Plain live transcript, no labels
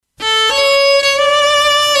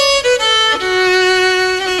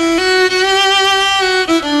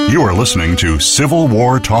listening to Civil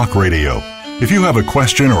War Talk Radio. If you have a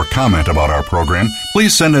question or comment about our program,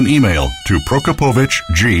 please send an email to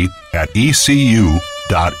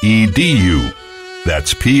prokopovic@ecu.edu.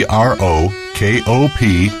 That's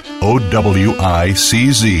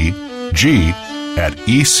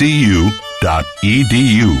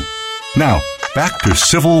PROKOPOWICG@ecu.edu. Now, back to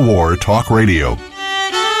Civil War Talk Radio.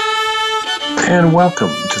 And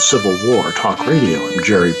welcome to Civil War Talk Radio. I'm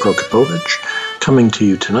Jerry Prokopovich, coming to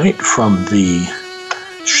you tonight from the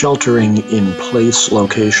sheltering-in-place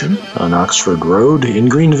location on Oxford Road in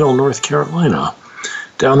Greenville, North Carolina,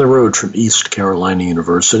 down the road from East Carolina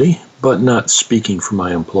University, but not speaking for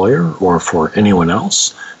my employer or for anyone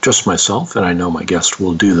else, just myself, and I know my guest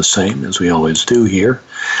will do the same, as we always do here.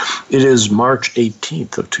 It is March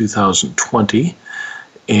 18th of 2020,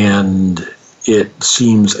 and it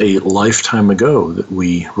seems a lifetime ago that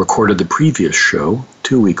we recorded the previous show,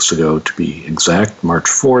 2 weeks ago to be exact, March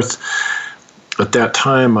 4th. At that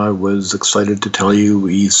time, I was excited to tell you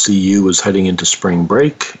ECU was heading into spring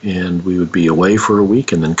break, and we would be away for a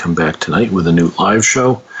week and then come back tonight with a new live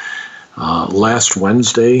show. Last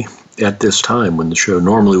Wednesday, at this time, when the show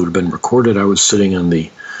normally would have been recorded, I was sitting on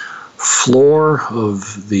the floor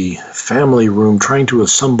of the family room trying to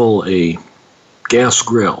assemble a gas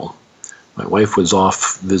grill. My wife was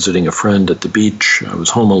off visiting a friend at the beach. I was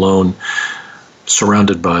home alone,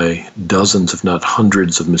 surrounded by dozens, if not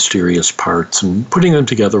hundreds, of mysterious parts and putting them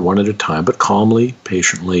together one at a time, but calmly,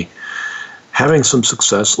 patiently, having some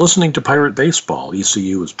success, listening to Pirate Baseball.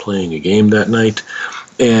 ECU was playing a game that night,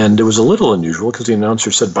 and it was a little unusual because the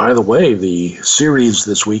announcer said, by the way, the series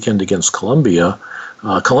this weekend against Columbia,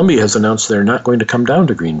 Columbia has announced they're not going to come down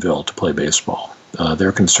to Greenville to play baseball.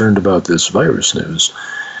 They're concerned about this virus news.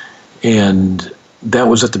 And that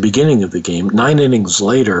was at the beginning of the game. 9 innings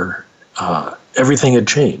later, everything had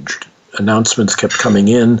changed. Announcements kept coming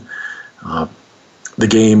in. The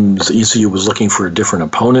games, ECU was looking for a different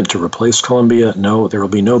opponent to replace Columbia. No, there will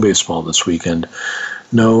be no baseball this weekend.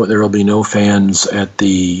 No, there will be no fans at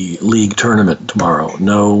the league tournament tomorrow.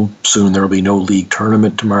 No, soon there will be no league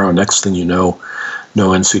tournament tomorrow. Next thing you know,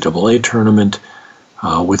 no NCAA tournament.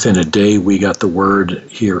 Within a day, we got the word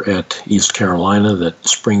here at East Carolina that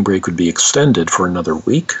spring break would be extended for another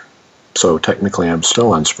week. So technically, I'm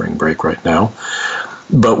still on spring break right now.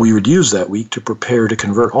 But we would use that week to prepare to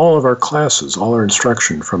convert all of our classes, all our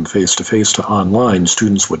instruction from face-to-face to online.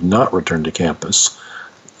 Students would not return to campus.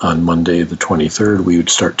 On Monday, the 23rd, we would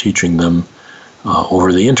start teaching them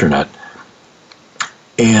over the internet.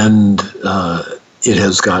 And it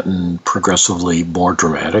has gotten progressively more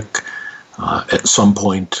dramatic. At some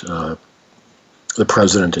point, the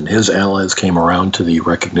president and his allies came around to the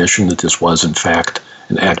recognition that this was, in fact,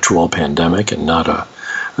 an actual pandemic and not a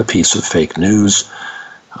piece of fake news.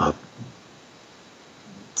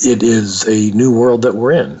 It is a new world that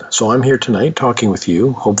we're in. So I'm here tonight talking with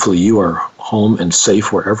you. Hopefully you are home and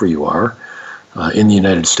safe wherever you are, in the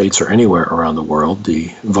United States or anywhere around the world.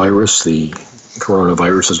 The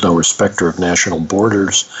coronavirus is no respecter of national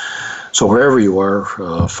borders. So wherever you are,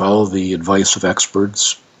 follow the advice of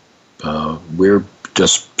experts. We're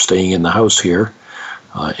just staying in the house here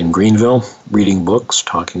in Greenville, reading books,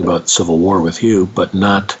 talking about Civil War with you, but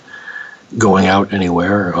not going out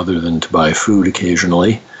anywhere other than to buy food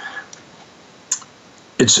occasionally.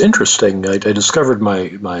 It's interesting. I discovered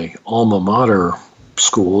my alma mater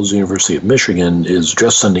schools, University of Michigan, is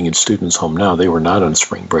just sending its students home now. They were not on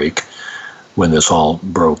spring break when this all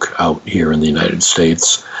broke out here in the United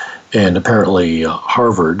States. And apparently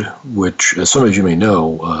Harvard, which, as some of you may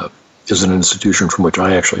know, is an institution from which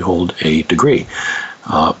I actually hold a degree.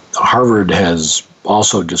 Harvard has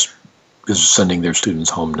also is sending their students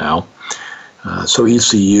home now. So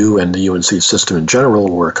ECU and the UNC system in general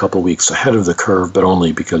were a couple weeks ahead of the curve, but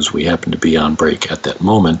only because we happened to be on break at that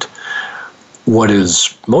moment. What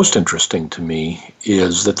is most interesting to me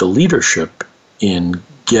is that the leadership in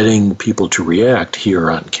getting people to react here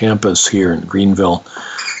on campus, here in Greenville,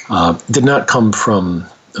 did not come from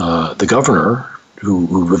the governor,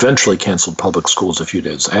 who eventually canceled public schools a few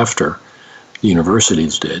days after the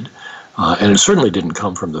universities did. And it certainly didn't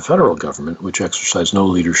come from the federal government, which exercised no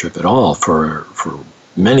leadership at all for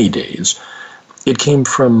many days. It came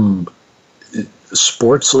from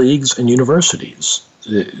sports leagues and universities.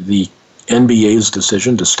 The NBA's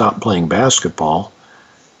decision to stop playing basketball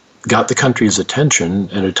got the country's attention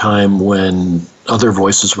at a time when other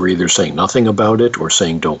voices were either saying nothing about it or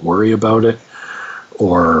saying don't worry about it,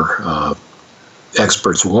 or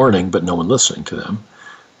experts warning but no one listening to them.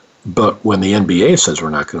 But when the NBA says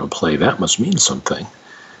we're not going to play, that must mean something.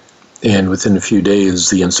 And within a few days,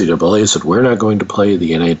 the NCAA said, we're not going to play.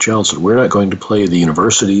 The NHL said, we're not going to play. The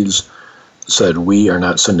universities said, we are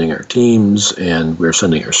not sending our teams, and we're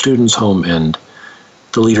sending our students home. And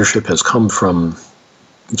the leadership has come from,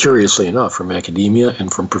 curiously enough, from academia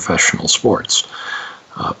and from professional sports.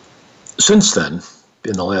 Since then,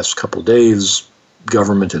 in the last couple of days,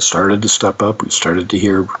 government has started to step up. We've started to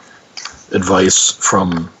hear advice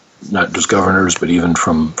from not just governors, but even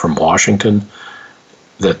from Washington,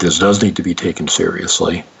 that this does need to be taken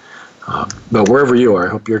seriously. But wherever you are,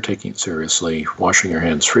 I hope you're taking it seriously, washing your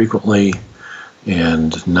hands frequently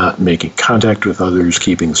and not making contact with others,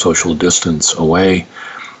 keeping social distance away,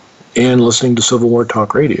 and listening to Civil War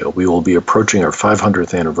Talk Radio. We will be approaching our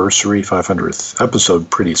 500th anniversary, 500th episode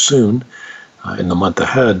pretty soon in the month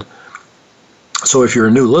ahead. So if you're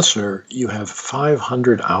a new listener, you have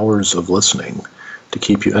 500 hours of listening to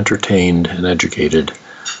keep you entertained and educated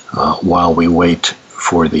while we wait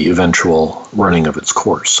for the eventual running of its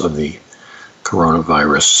course of the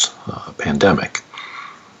coronavirus pandemic.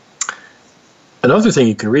 Another thing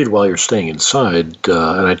you can read while you're staying inside,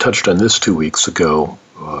 and I touched on this 2 weeks ago,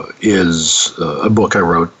 is a book I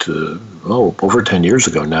wrote over 10 years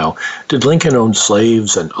ago now. Did Lincoln own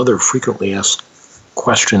slaves? And other frequently asked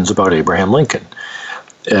questions about Abraham Lincoln.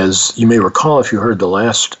 As you may recall, if you heard the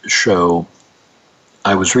last show,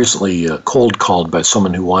 I was recently cold called by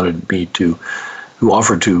someone who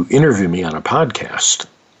offered to interview me on a podcast,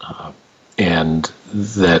 and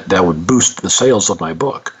that would boost the sales of my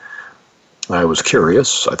book. I was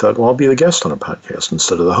curious. I thought, well, I'll be the guest on a podcast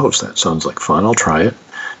instead of the host. That sounds like fun. I'll try it.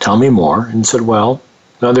 Tell me more. And said, well,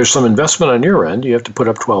 now there's some investment on your end. You have to put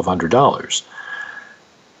up $1,200.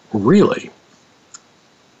 Really?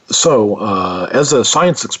 So as a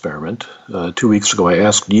science experiment, 2 weeks ago, I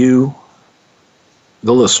asked you,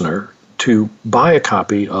 the listener, to buy a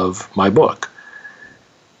copy of my book.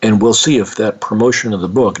 And we'll see if that promotion of the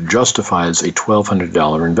book justifies a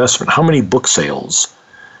 $1,200 investment. How many book sales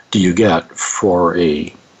do you get for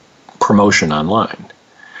a promotion online?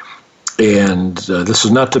 And this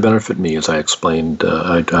is not to benefit me, as I explained.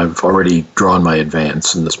 I've already drawn my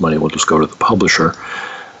advance, and this money will just go to the publisher.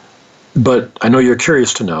 But I know you're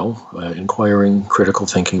curious to know. Inquiring, critical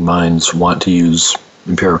thinking minds want to use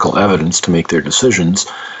empirical evidence to make their decisions.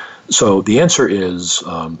 So the answer is,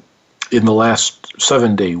 in the last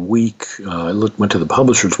 7-day week, I went to the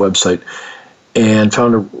publisher's website and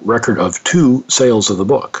found a record of 2 sales of the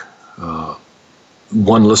book.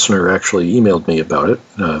 One listener actually emailed me about it,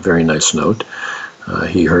 a very nice note.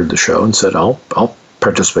 He heard the show and said, I'll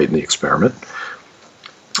participate in the experiment.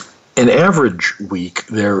 An average week,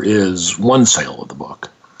 there is 1 sale of the book.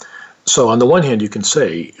 So on the one hand, you can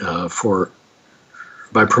say,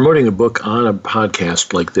 by promoting a book on a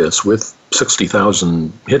podcast like this with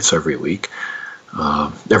 60,000 hits every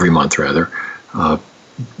month,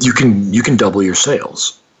 you can double your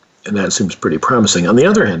sales. And that seems pretty promising. On the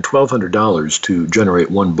other hand, $1,200 to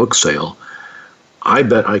generate 1 book sale, I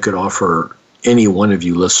bet I could offer any one of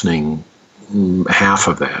you listening half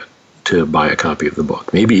of that to buy a copy of the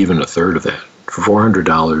book, maybe even a third of that. For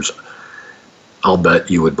 $400, I'll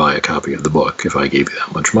bet you would buy a copy of the book if I gave you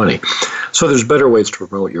that much money. So there's better ways to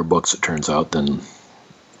promote your books, it turns out, than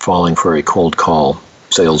falling for a cold call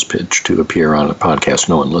sales pitch to appear on a podcast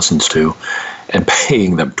no one listens to and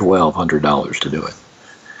paying them $1,200 to do it.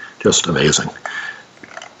 Just amazing.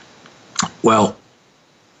 Well,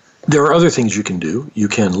 there are other things you can do. You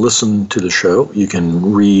can listen to the show. You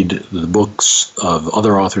can read the books of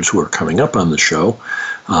other authors who are coming up on the show.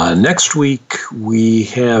 Next week, we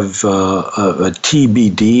have a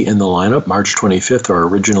TBD in the lineup. March 25th, our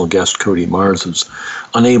original guest, Cody Mars, is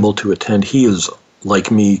unable to attend. He is,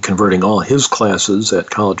 like me, converting all his classes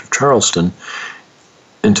at College of Charleston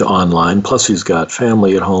into online. Plus, he's got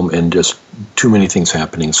family at home and just too many things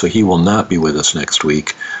happening, so he will not be with us next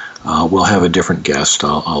week. We'll have a different guest.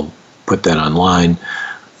 I'll put that online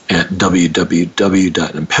at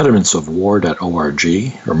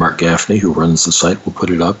www.impedimentsofwar.org, or Mark Gaffney, who runs the site, will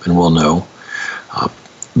put it up and we'll know.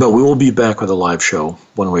 But we will be back with a live show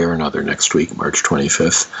one way or another next week, March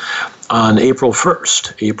 25th. On April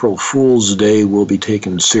 1st, April Fool's Day will be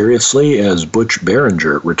taken seriously as Butch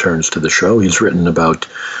Barringer returns to the show. He's written about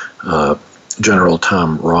General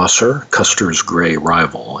Tom Rosser, Custer's gray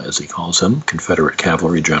rival, as he calls him, Confederate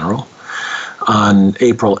cavalry general. On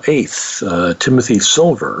April 8th, Timothy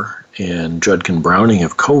Silver and Judkin Browning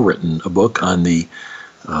have co-written a book on the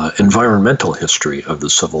environmental history of the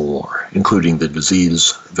Civil War, including the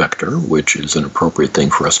disease vector, which is an appropriate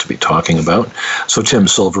thing for us to be talking about. So Tim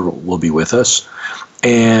Silver will be with us.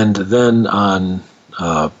 And then on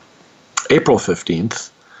April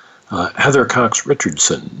 15th, Heather Cox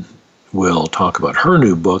Richardson will talk about her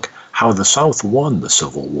new book, How the South Won the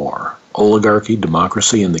Civil War, Oligarchy,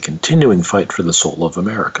 Democracy, and the Continuing Fight for the Soul of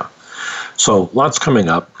America. So lots coming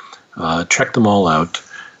up. Check them all out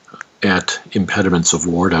at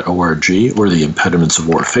impedimentsofwar.org or the Impediments of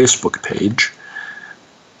War Facebook page.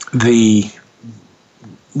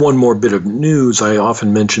 One more bit of news, I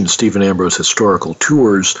often mention Stephen Ambrose Historical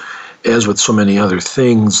Tours. As with so many other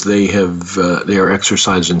things, they are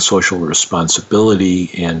exercising social responsibility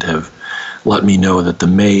and have let me know that the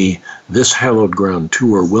May This Hallowed Ground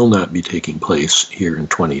tour will not be taking place here in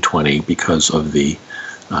 2020 because of the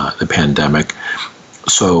pandemic.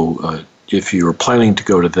 So if you're planning to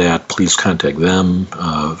go to that, please contact them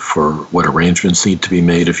for what arrangements need to be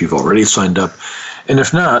made if you've already signed up. And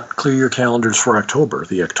if not, clear your calendars for October.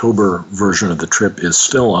 The October version of the trip is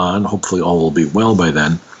still on. Hopefully all will be well by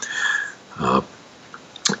then.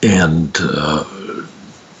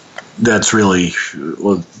 That's really,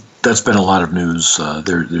 well, that's been a lot of news.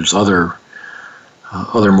 There's other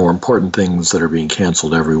more important things that are being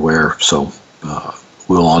canceled everywhere, so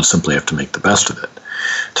we'll all simply have to make the best of it.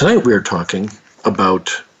 Tonight we are talking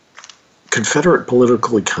about Confederate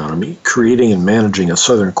Political Economy, Creating and Managing a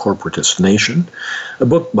Southern Corporatist Nation, a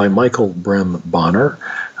book by Michael Brem Bonner.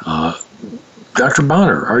 Dr.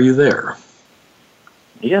 Bonner, are you there?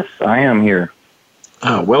 Yes, I am here.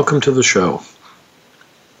 Welcome to the show.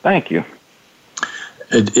 Thank you.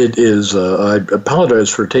 It is, I apologize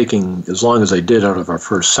for taking as long as I did out of our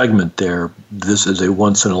first segment there. This is a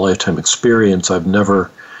once-in-a-lifetime experience. I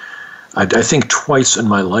think twice in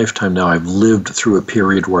my lifetime now I've lived through a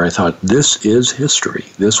period where I thought, this is history.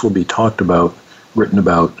 This will be talked about, written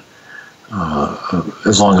about,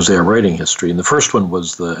 as long as they are writing history. And the first one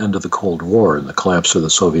was the end of the Cold War and the collapse of the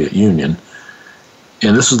Soviet Union.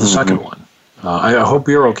 And this is the second one. I hope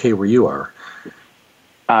you're okay where you are.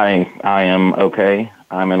 I am okay.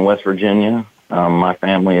 I'm in West Virginia. My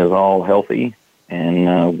family is all healthy,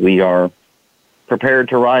 and we are prepared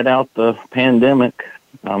to ride out the pandemic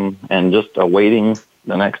and just awaiting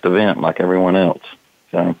the next event like everyone else.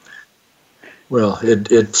 So, well,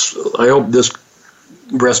 I hope this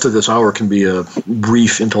rest of this hour can be a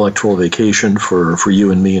brief intellectual vacation for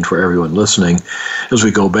you and me and for everyone listening as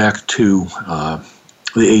we go back to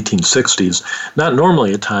the 1860s. Not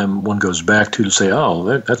normally a time one goes back to say, oh,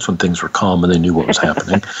 that's when things were calm and they knew what was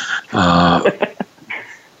happening.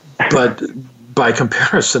 But by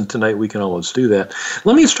comparison, tonight we can almost do that.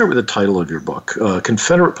 Let me start with the title of your book,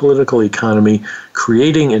 Confederate Political Economy,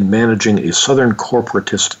 Creating and Managing a Southern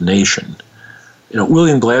Corporatist Nation. You know,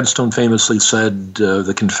 William Gladstone famously said,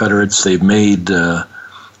 the Confederates, they've made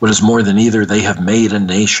what is more than either, they have made a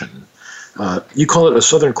nation. You call it a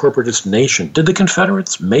Southern Corporatist Nation. Did the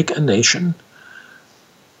Confederates make a nation?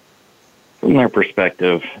 From their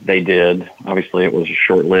perspective, they did. Obviously, it was a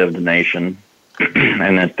short-lived nation.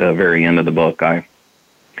 And at the very end of the book, I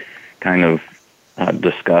kind of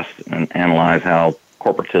discuss and analyze how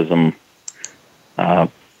corporatism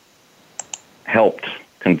helped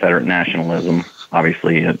Confederate nationalism.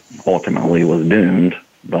 Obviously, it ultimately was doomed.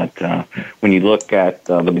 But when you look at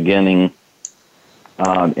the beginning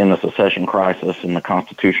in the secession crisis and the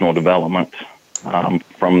constitutional development,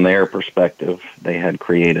 from their perspective, they had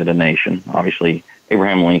created a nation. Obviously,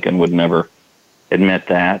 Abraham Lincoln would never admit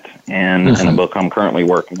that. And in a book I'm currently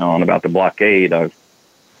working on about the blockade, I've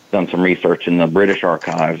done some research in the British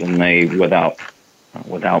archives, and they, without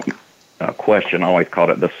question, always called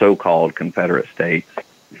it the so-called Confederate States.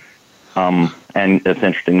 And it's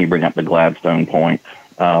interesting you bring up the Gladstone point,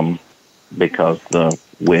 because the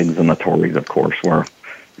Whigs and the Tories, of course, were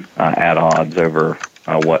at odds over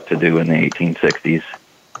what to do in the 1860s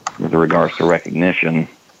with regards to recognition.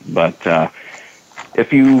 But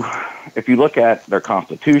if you look at their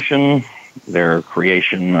constitution, their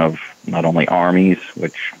creation of not only armies,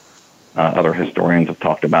 which other historians have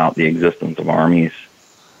talked about the existence of armies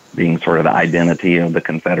being sort of the identity of the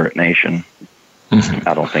Confederate nation.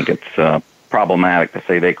 I don't think it's problematic to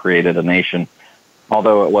say they created a nation,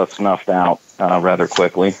 although it was snuffed out rather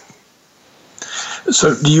quickly.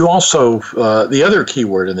 So do you also, the other key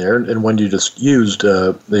word in there, and one you just used,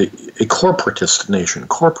 a corporatist nation,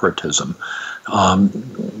 corporatism,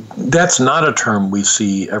 that's not a term we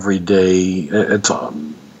see every day. It's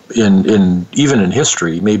even in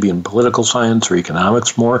history, maybe in political science or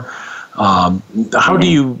economics more. How do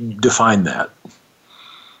you define that?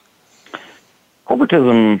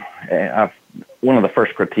 Corporatism, one of the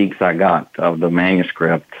first critiques I got of the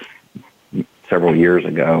manuscript several years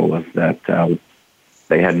ago was that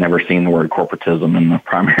they had never seen the word corporatism in the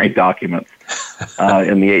primary documents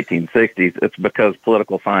in the 1860s. It's because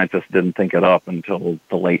political scientists didn't think it up until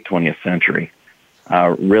the late 20th century.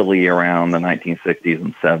 really around the 1960s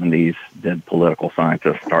and 70s did political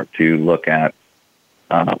scientists start to look at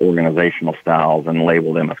organizational styles and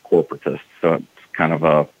label them as corporatists. So it's kind of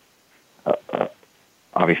a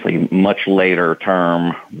obviously much later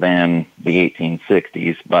term than the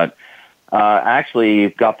 1860s. But I actually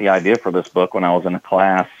got the idea for this book when I was in a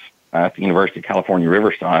class at the University of California,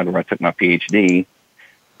 Riverside, where I took my PhD,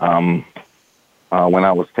 when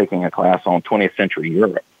I was taking a class on 20th century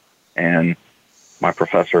Europe. And my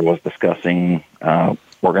professor was discussing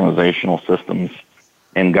organizational systems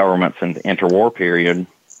in governments in the interwar period.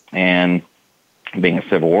 And being a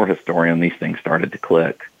Civil War historian, these things started to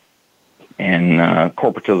click. And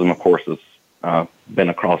corporatism, of course, has been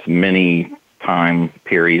across many time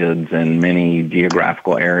periods and many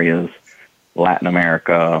geographical areas. Latin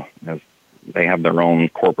America, they have their own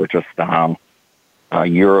corporatist style.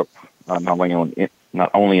 Europe, not only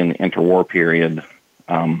in the interwar period,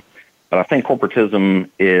 but I think corporatism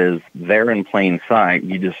is there in plain sight.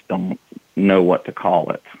 You just don't know what to call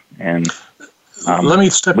it. And let me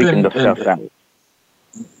step in. We can discuss that.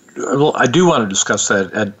 Well, I do want to discuss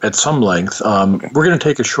that at some length. Okay. We're going to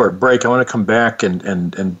take a short break. I want to come back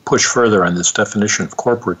and push further on this definition of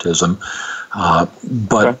corporatism.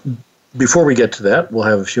 But before we get to that, we'll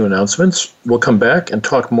have a few announcements. We'll come back and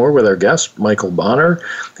talk more with our guest, Michael Bonner.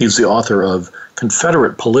 He's the author of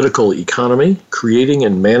Confederate Political Economy, Creating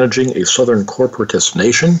and Managing a Southern Corporatist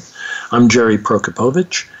Nation. I'm Jerry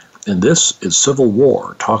Prokopowicz, and this is Civil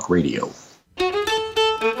War Talk Radio.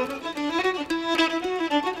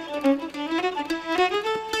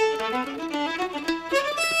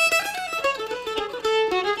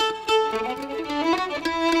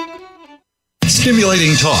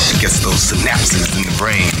 Stimulating talk. Gets those synapses in the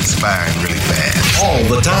brain firing really fast. All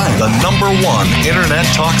the time. The #1 internet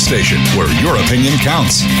talk station where your opinion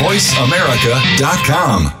counts.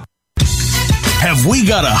 VoiceAmerica.com. Have we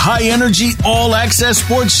got a high-energy, all-access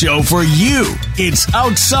sports show for you? It's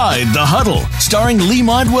Outside the Huddle, starring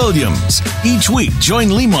Lemont Williams. Each week, join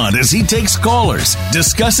Lemont as he takes callers,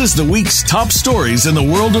 discusses the week's top stories in the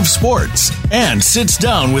world of sports, and sits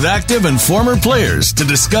down with active and former players to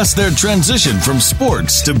discuss their transition from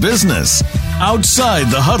sports to business. Outside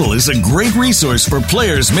the Huddle is a great resource for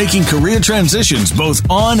players making career transitions both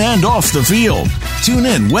on and off the field. Tune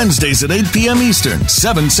in Wednesdays at 8 p.m. Eastern,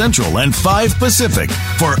 7 Central, and 5 Pacific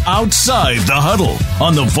for Outside the Huddle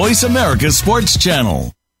on the Voice America Sports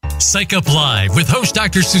Channel. Psych Up Live with host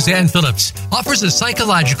Dr. Suzanne Phillips offers a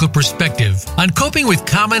psychological perspective on coping with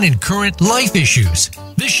common and current life issues.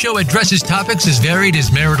 This show addresses topics as varied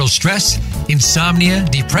as marital stress, insomnia,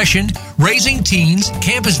 depression, raising teens,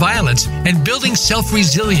 campus violence, and building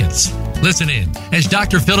self-resilience. Listen in as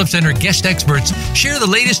Dr. Phillips and her guest experts share the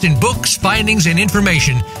latest in books, findings, and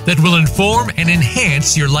information that will inform and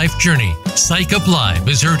enhance your life journey. Psych Up Live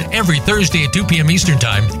is heard every Thursday at 2 p.m. Eastern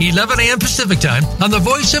Time, 11 a.m. Pacific Time on the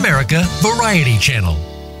Voice America Variety Channel.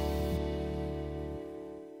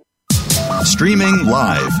 Streaming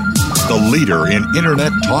live. The leader in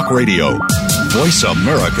internet talk radio.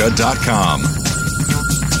 VoiceAmerica.com.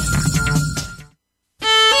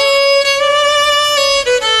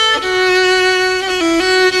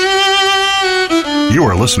 You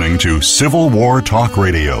are listening to Civil War Talk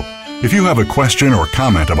Radio. If you have a question or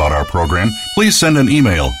comment about our program, please send an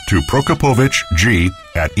email to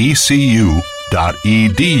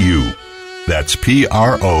prokopowiczg@ecu.edu. That's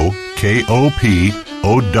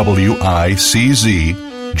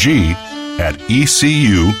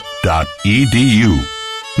PROKOPOWICZG@ecu.edu.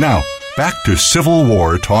 Now, back to Civil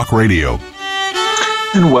War Talk Radio.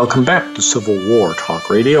 And welcome back to Civil War Talk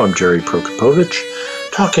Radio. I'm Jerry Prokopowicz,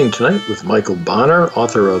 talking tonight with Michael Bonner,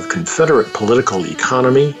 author of Confederate Political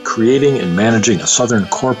Economy, Creating and Managing a Southern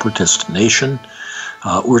Corporatist Nation.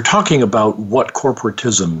 We're talking about what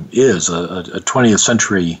corporatism is, a 20th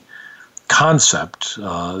century concept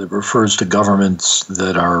that refers to governments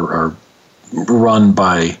that are run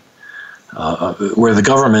by, where the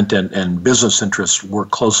government and business interests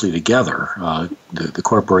work closely together. The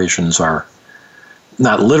corporations are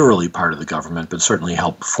not literally part of the government, but certainly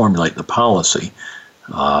help formulate the policy.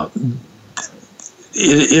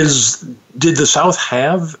 Did the South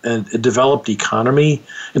have a developed economy,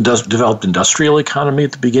 developed industrial economy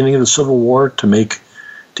at the beginning of the Civil War to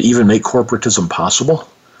even make corporatism possible?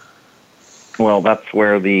 Well, that's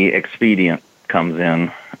where the expedient comes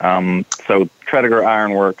in. So Tredegar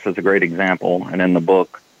Iron Works is a great example, and in the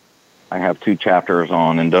book I have 2 chapters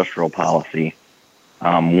on industrial policy.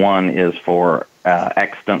 One is for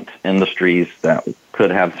extant industries that could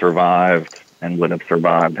have survived and would have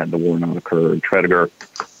survived had the war not occurred. Tredegar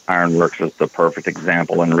Iron Works is the perfect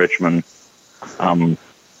example in Richmond.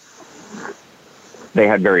 they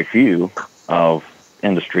had very few of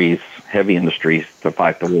industries, heavy industries, to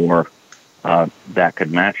fight the war that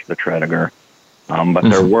could match the Tredegar. But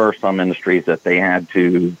there were some industries that they had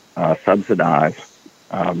to subsidize,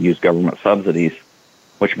 use government subsidies,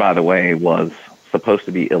 which, by the way, was supposed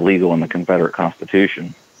to be illegal in the Confederate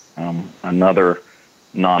Constitution. Another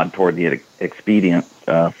nod toward the expedient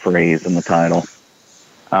phrase in the title.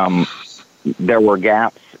 There were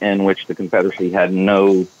gaps in which the Confederacy had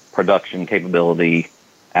no production capability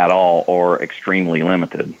at all or extremely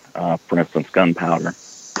limited, for instance, gunpowder.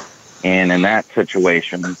 And in that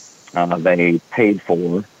situation, they paid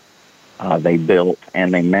for, they built,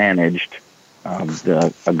 and they managed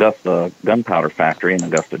the Augusta Gunpowder Factory in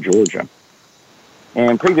Augusta, Georgia.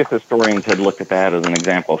 And previous historians had looked at that as an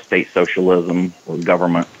example of state socialism or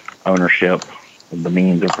government ownership of the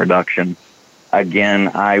means of production. Again,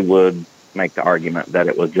 I would make the argument that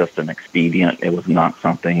it was just an expedient. It was not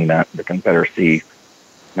something that the Confederacy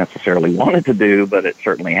necessarily wanted to do, but it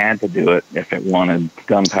certainly had to do it if it wanted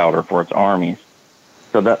gunpowder for its armies.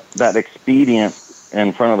 So that expedient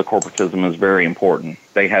in front of the corporatism is very important.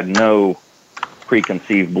 They had no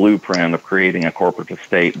preconceived blueprint of creating a corporatist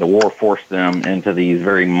state. The war forced them into these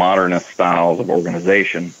very modernist styles of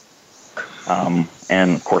organization. And,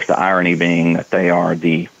 of course, the irony being that they are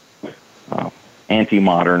the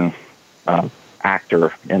anti-modern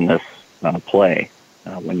actor in this play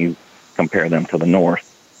when you compare them to the North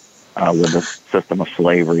with the system of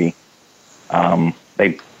slavery.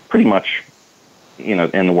 They pretty much,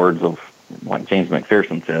 in the words of what James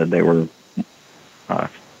McPherson said, they were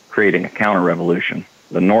creating a counter-revolution.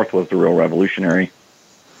 The North was the real revolutionary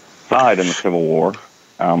side in the Civil War.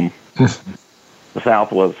 The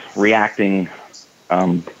South was reacting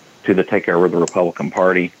to the takeover of the Republican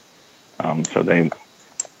Party. So they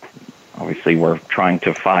obviously were trying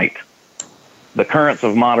to fight the currents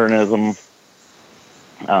of modernism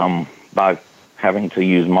by having to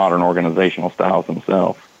use modern organizational styles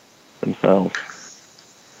themselves. So,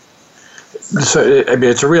 I mean,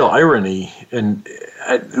 it's a real irony. And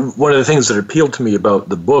one of the things that appealed to me about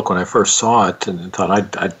the book when I first saw it and thought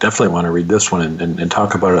I definitely want to read this one and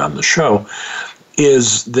talk about it on the show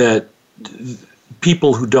is that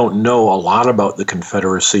people who don't know a lot about the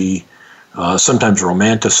Confederacy sometimes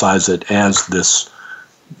romanticize it as this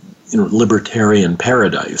libertarian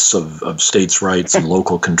paradise of states' rights and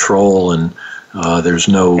local control, and there's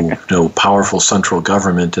no powerful central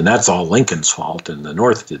government, and that's all Lincoln's fault, and the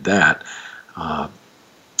North did that.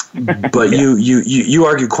 But you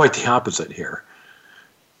argue quite the opposite here.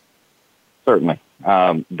 Certainly.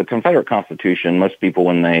 The Confederate Constitution, most people,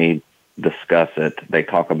 when they discuss it, they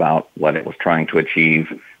talk about what it was trying to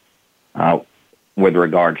achieve with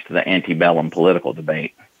regards to the antebellum political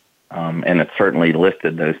debate. And it certainly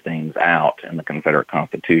listed those things out in the Confederate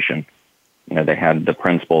Constitution. They had the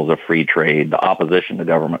principles of free trade, the opposition to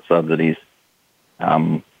government subsidies,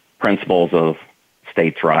 principles of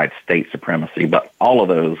states' rights, state supremacy, but all of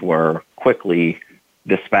those were quickly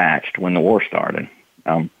dispatched when the war started.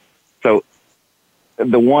 So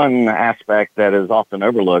the one aspect that is often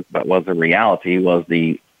overlooked but was a reality was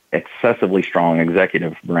the excessively strong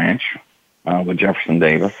executive branch with Jefferson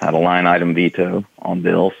Davis, had a line item veto on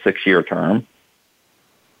bills, 6-year term.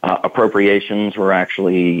 Appropriations were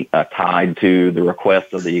actually tied to the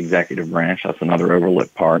request of the executive branch. That's another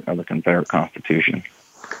overlooked part of the Confederate Constitution.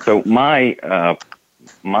 So my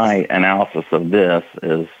analysis of this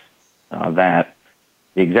is that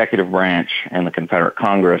the executive branch and the Confederate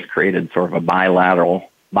Congress created sort of a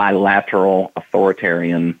bilateral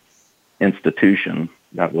authoritarian institution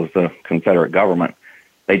that was the Confederate government.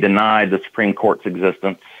 They denied the Supreme Court's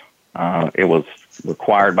existence. It was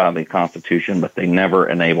required by the Constitution, but they never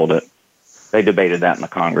enabled it. They debated that in the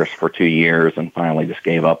Congress for 2 years and finally just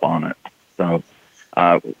gave up on it. So,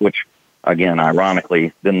 which, again,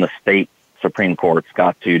 ironically, then the state Supreme Courts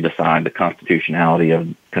got to decide the constitutionality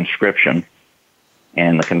of conscription,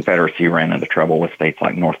 and the Confederacy ran into trouble with states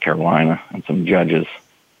like North Carolina and some judges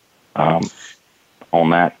on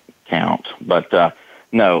that count. But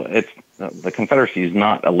no, the Confederacy is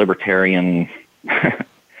not a libertarian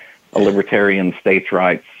states'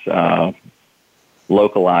 rights,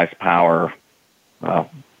 localized power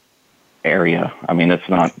area. I mean, it's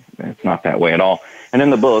not that way at all. And in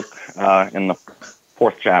the book, in the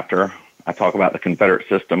 4th chapter, I talk about the Confederate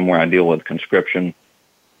system where I deal with conscription,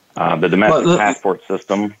 the domestic passport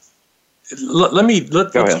system.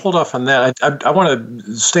 Let's hold off on that. I want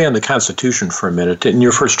to stay on the Constitution for a minute. In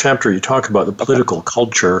your first chapter, you talk about the political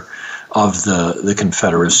culture of the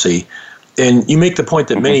Confederacy, and you make the point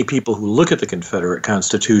that many people who look at the Confederate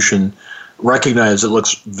Constitution recognize it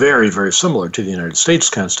looks very, very similar to the United States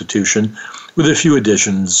Constitution with a few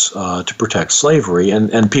additions to protect slavery,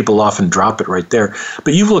 and people often drop it right there.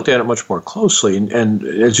 But you've looked at it much more closely, and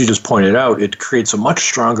as you just pointed out, it creates a much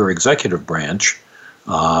stronger executive branch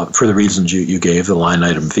for the reasons you gave, the line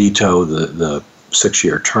item veto, the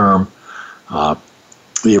 6-year term,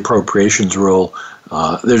 the appropriations rule.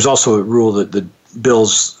 There's also a rule that the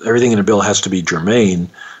bills, everything in a bill has to be germane.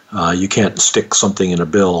 You can't stick something in a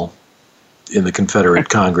bill in the Confederate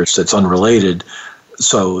Congress that's unrelated,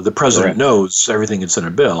 so the president knows everything that's in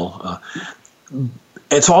a bill.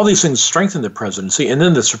 And so all these things strengthen the presidency, and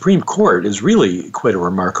then the Supreme Court is really quite a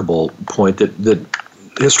remarkable point that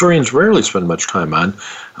historians rarely spend much time on,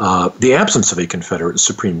 the absence of a Confederate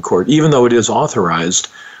Supreme Court, even though it is authorized.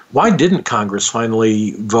 Why didn't Congress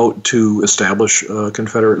finally vote to establish a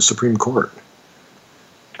Confederate Supreme Court?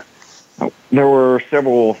 There were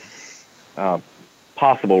several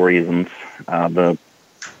possible reasons.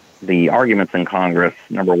 The arguments in Congress,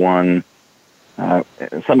 number one,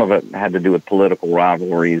 some of it had to do with political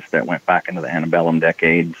rivalries that went back into the antebellum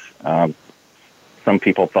decades. Some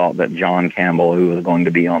people thought that John Campbell, who was going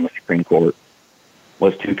to be on the Supreme Court,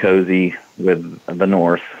 was too cozy with the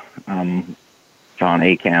North. John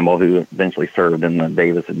A. Campbell, who eventually served in the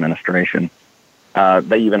Davis administration.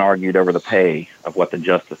 They even argued over the pay of what the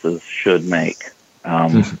justices should make.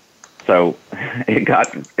 So it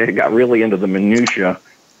got really into the minutia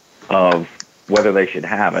of whether they should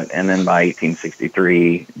have it. And then by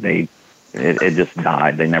 1863, it just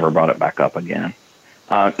died. They never brought it back up again.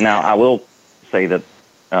 Now, I will say that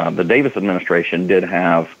the Davis administration did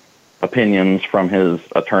have opinions from his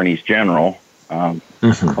attorneys general,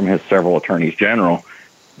 from his several attorneys general,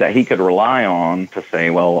 that he could rely on to say,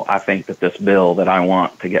 well, I think that this bill that I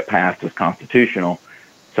want to get passed is constitutional.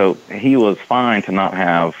 So he was fine to not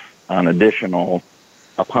have an additional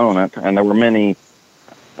opponent. And there were many,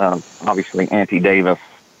 obviously, anti-Davis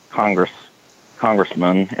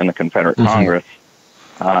congressmen in the Confederate Congress.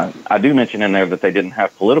 I do mention in there that they didn't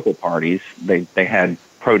have political parties. They had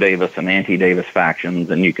pro-Davis and anti-Davis factions,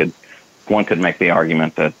 and one could make the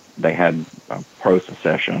argument that they had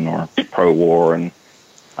pro-secession or pro-war and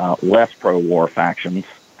less pro-war factions.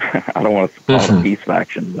 I don't want to call it a peace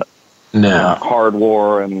faction, but hard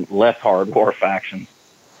war and less hard war factions.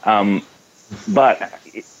 But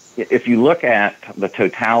if you look at the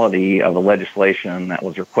totality of the legislation that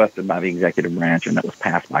was requested by the executive branch and that was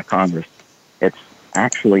passed by Congress, it's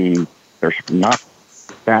actually, there's not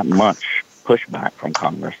that much pushback from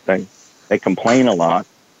Congress. They complain a lot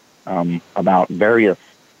about various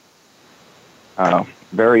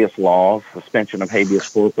laws, suspension of habeas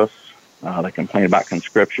corpus. They complain about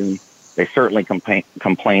conscription. They certainly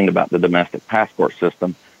complained about the domestic passport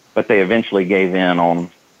system, but they eventually gave in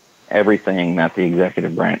on everything that the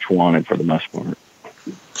executive branch wanted for the most part.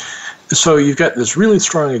 So you've got this really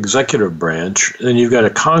strong executive branch, and you've got a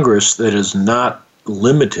Congress that is not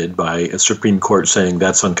limited by a Supreme Court saying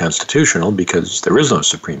that's unconstitutional because there is no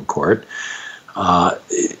Supreme Court.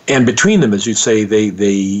 And between them, as you say,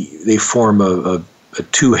 they form a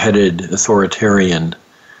two-headed authoritarian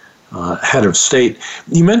head of state.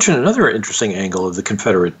 You mentioned another interesting angle of the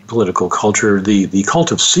Confederate political culture, the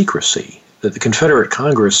cult of secrecy, that the Confederate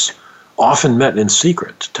Congress often met in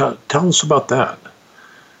secret. Tell us about that.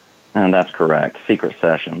 And that's correct, secret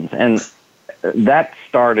sessions. And that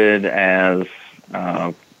started as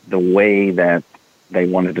the way that they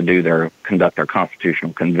wanted to conduct their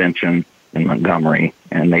constitutional convention in Montgomery,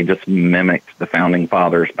 and they just mimicked the founding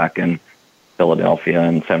fathers back in Philadelphia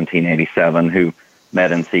in 1787, who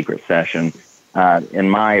met in secret session. In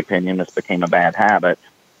my opinion, this became a bad habit.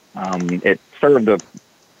 It served a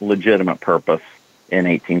legitimate purpose in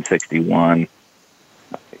 1861.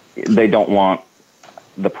 They don't want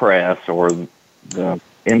the press or the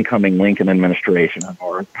incoming Lincoln administration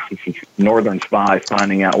or Northern spies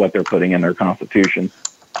finding out what they're putting in their Constitution.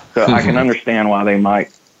 So I can understand why they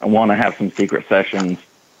might want to have some secret sessions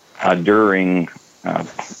during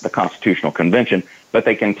the Constitutional Convention, but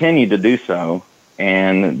they continued to do so,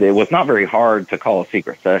 and it was not very hard to call a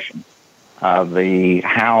secret session. The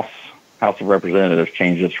House of Representatives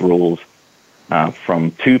changed its rules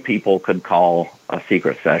from 2 people could call a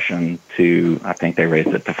secret session to, I think they raised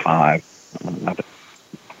it to 5.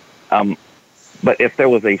 But if there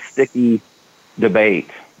was a sticky debate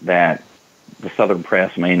that the Southern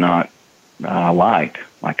press may not like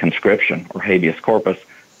conscription or habeas corpus,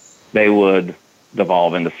 they would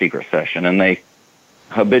devolve into secret session, and they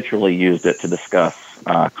habitually used it to discuss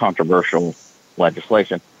controversial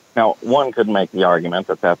legislation. Now, one could make the argument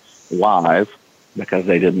that that's wise because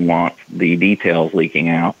they didn't want the details leaking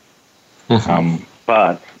out.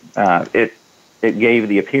 But it gave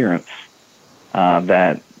the appearance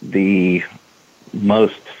that the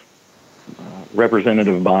most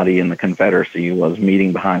representative body in the Confederacy was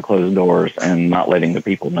meeting behind closed doors and not letting the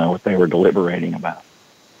people know what they were deliberating about.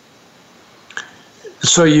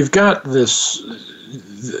 So you've got this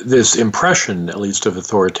impression, at least, of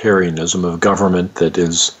authoritarianism, of government that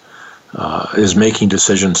is making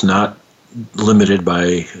decisions not limited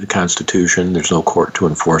by the Constitution. There's no court to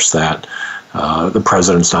enforce that. The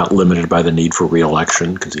president's not limited by the need for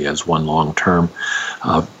re-election because he has one long term.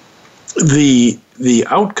 The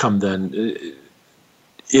outcome then,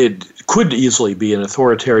 it could easily be an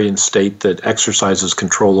authoritarian state that exercises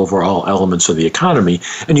control over all elements of the economy.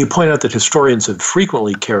 And you point out that historians have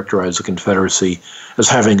frequently characterized the Confederacy as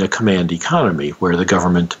having a command economy, where the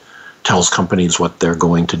government tells companies what they're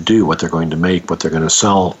going to do, what they're going to make, what they're going to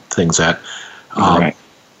sell things at. Right.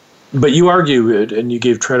 But you argue, and you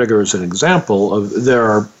gave Tredegar as an example, of there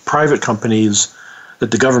are private companies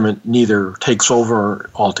that the government neither takes over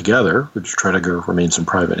altogether, which Tredegar remains in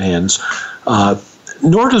private hands,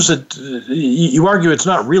 nor does it. You argue it's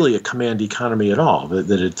not really a command economy at all.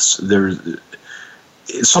 That it's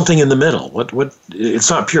something in the middle. What? It's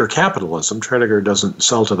not pure capitalism. Tredegar doesn't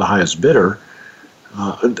sell to the highest bidder.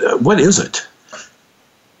 What is it?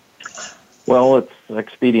 Well, it's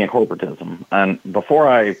expedient corporatism. And before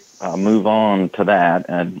I move on to that,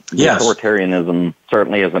 and yes, authoritarianism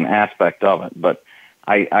certainly is an aspect of it, but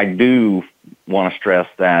I do want to stress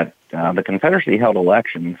that the Confederacy held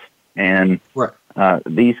elections, and right.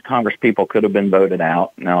 These Congress people could have been voted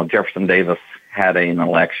out. Now, Jefferson Davis had an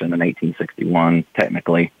election in 1861,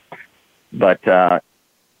 technically, but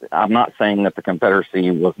I'm not saying that the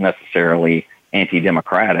Confederacy was necessarily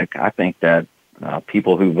anti-democratic. I think that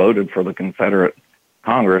people who voted for the Confederate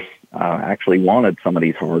Congress actually wanted some of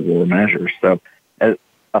these hardcore measures. So, as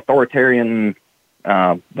authoritarian,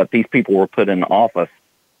 but these people were put in office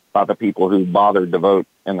by the people who bothered to vote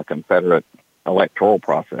in the Confederate electoral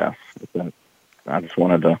process. I just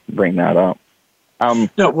wanted to bring that up.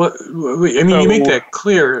 No, well, I mean, you make that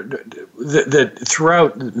clear that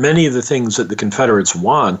throughout many of the things that the Confederates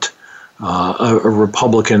want, a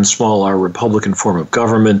Republican, small R Republican form of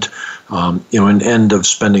government, an end of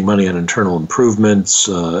spending money on internal improvements,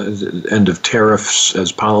 end of tariffs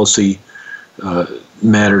as policy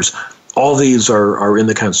matters. All these are in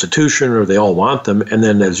the Constitution, or they all want them. And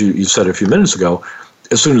then, as you said a few minutes ago,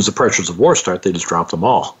 as soon as the pressures of war start, they just drop them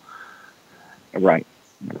all. Right.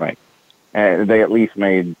 They at least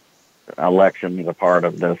made elections a part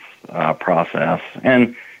of this process.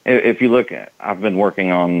 And if you look at, I've been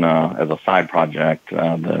working on, as a side project, the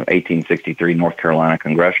 1863 North Carolina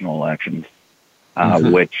congressional elections,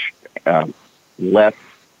 which less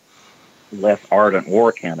ardent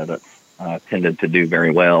war candidates tended to do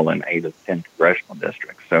very well in 8 of 10 congressional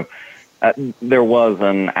districts. So there was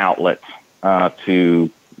an outlet to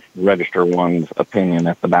register one's opinion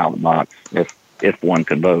at the ballot box if one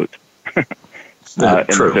could vote in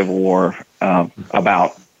the Civil War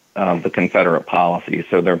about the Confederate policy.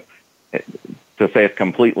 So to say it's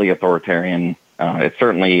completely authoritarian, it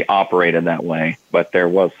certainly operated that way, but there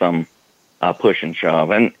was some push and shove.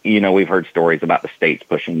 And, we've heard stories about the states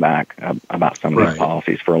pushing back about some of these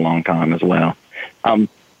policies for a long time as well.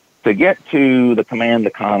 To get to the command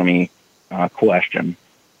economy question,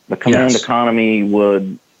 the command economy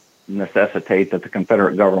would necessitate that the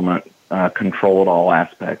Confederate government controlled all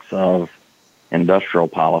aspects of industrial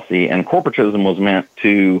policy, and corporatism was meant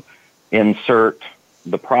to insert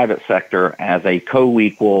the private sector as a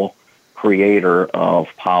co-equal creator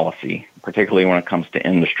of policy, particularly when it comes to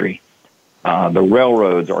industry. The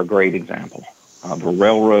railroads are a great example. The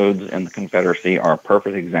railroads in the Confederacy are a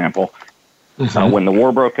perfect example. When the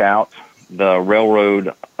war broke out, the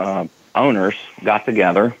railroad owners got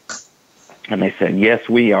together and they said, yes,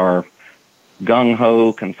 we are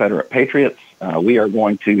gung-ho Confederate patriots. We are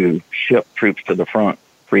going to ship troops to the front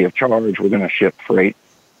free of charge. We're going to ship freight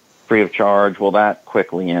free of charge. Well, that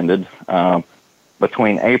quickly ended.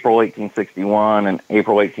 Between April 1861 and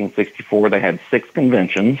April 1864, they had 6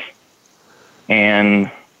 conventions.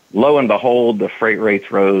 And lo and behold, the freight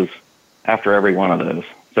rates rose after every one of those.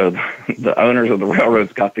 So the owners of the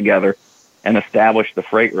railroads got together and established the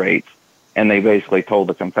freight rates, and they basically told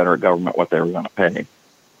the Confederate government what they were going to pay,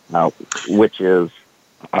 which is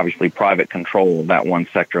obviously private control of that one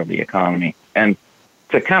sector of the economy. And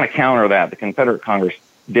to kind of counter that, the Confederate Congress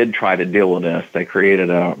did try to deal with this. They created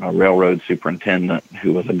a railroad superintendent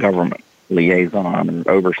who was a government liaison and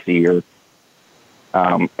overseer,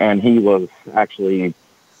 and he was actually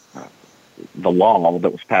the law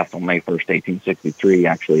that was passed on May 1st, 1863,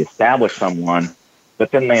 actually established someone, but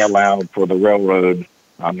then they allowed for the railroad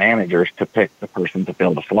managers to pick the person to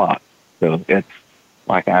fill the slot. So it's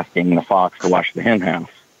like asking the fox to watch the hen house.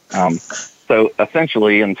 So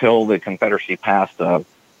essentially, until the Confederacy passed a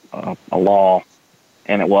law,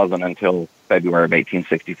 and it wasn't until February of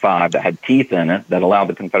 1865 that had teeth in it that allowed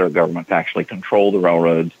the Confederate government to actually control the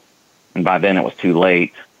railroads, and by then it was too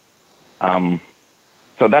late.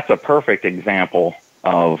 So that's a perfect example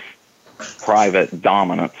of private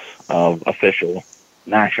dominance of official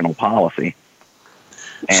national policy.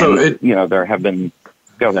 And, so there have been...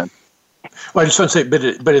 Go ahead. Well, I just want to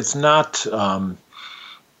say, but it's not...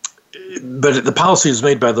 but the policy is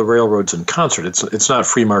made by the railroads in concert. It's not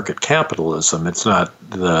free market capitalism. It's not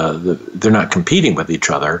they're not competing with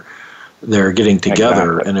each other. They're getting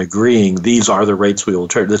together and agreeing these are the rates we will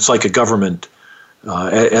charge. It's like a government,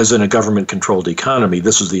 as in a government-controlled economy.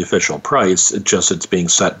 This is the official price. It's being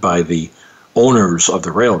set by the owners of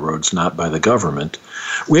the railroads, not by the government.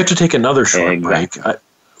 We have to take another short break.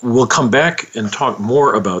 We'll come back and talk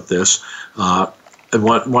more about this. I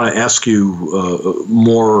want to ask you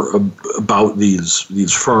more about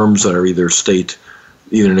these firms that are either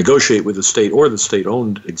negotiate with the state or the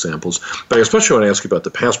state-owned examples. But I especially want to ask you about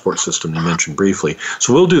the passport system you mentioned briefly.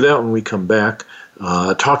 So we'll do that when we come back,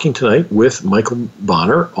 talking tonight with Michael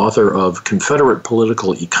Bonner, author of Confederate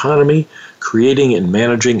Political Economy, Creating and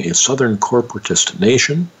Managing a Southern Corporatist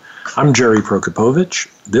Nation. I'm Jerry Prokopowicz.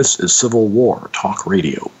 This is Civil War Talk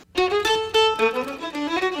Radio.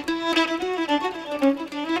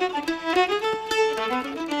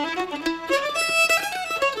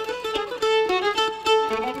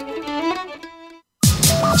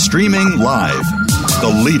 Streaming live, the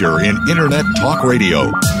leader in Internet Talk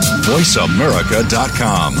Radio,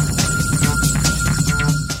 VoiceAmerica.com.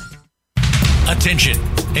 Attention.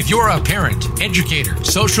 If you're a parent, educator,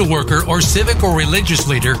 social worker, or civic or religious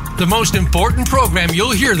leader, the most important program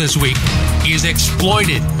you'll hear this week is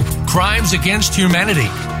Exploited: Crimes Against Humanity.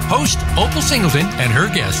 Host Opal Singleton and her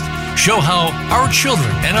guest show how our children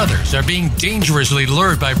and others are being dangerously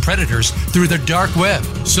lured by predators through the dark web,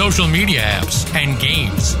 social media apps, and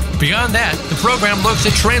games. Beyond that, the program looks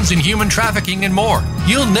at trends in human trafficking and more.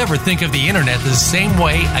 You'll never think of the internet the same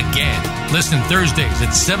way again. Listen Thursdays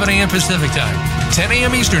at 7 a.m. Pacific Time, 10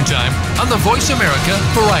 a.m. Eastern Time on the Voice America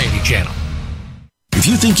Variety Channel. If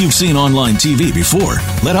you think you've seen online TV before,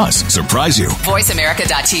 let us surprise you.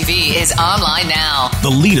 VoiceAmerica.tv is online now. The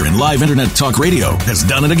leader in live Internet talk radio has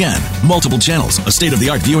done it again. Multiple channels, a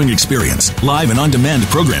state-of-the-art viewing experience, live and on-demand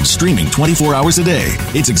programs streaming 24 hours a day.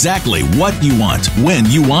 It's exactly what you want, when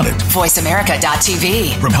you want it.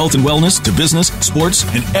 VoiceAmerica.tv. From health and wellness to business, sports,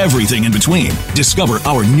 and everything in between. Discover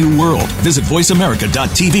our new world. Visit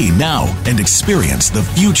VoiceAmerica.tv now and experience the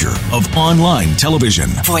future of online television.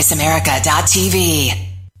 VoiceAmerica.tv.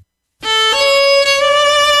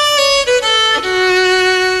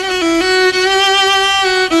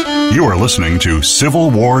 You are listening to Civil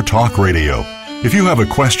War Talk Radio. If you have a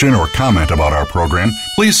question or comment about our program,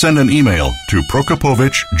 please send an email to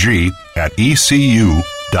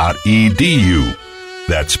prokopowiczg@ecu.edu.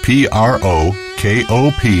 That's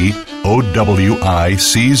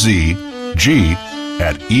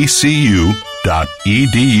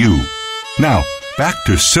PROKOPOWICZG@ecu.edu. Now, back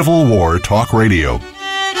to Civil War Talk Radio.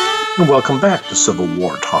 And welcome back to Civil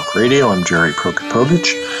War Talk Radio. I'm Jerry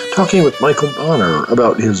Prokopowicz, talking with Michael Bonner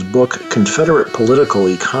about his book, Confederate Political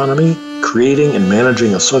Economy, Creating and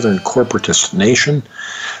Managing a Southern Corporatist Nation.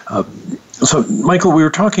 So, Michael, we were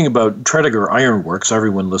talking about Tredegar Iron Works.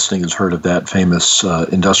 Everyone listening has heard of that famous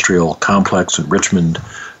industrial complex in Richmond,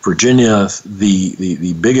 Virginia,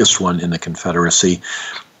 the biggest one in the Confederacy.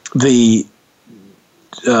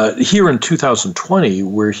 Here in 2020,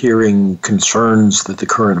 we're hearing concerns that the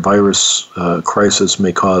current virus crisis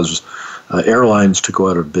may cause airlines to go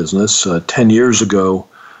out of business. 10 years ago,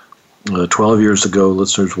 12 years ago,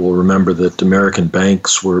 listeners will remember that American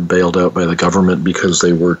banks were bailed out by the government because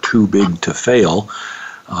they were too big to fail.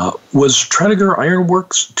 Was Tredegar Iron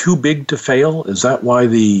Works too big to fail? Is that why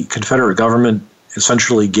the Confederate government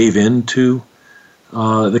essentially gave in to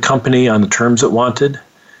the company on the terms it wanted?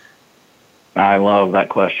 I love that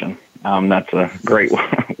question. That's a great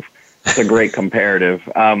one. It's a great comparative.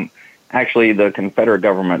 Actually, the Confederate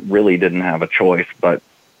government really didn't have a choice but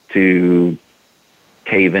to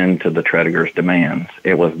cave into the Tredegar's demands.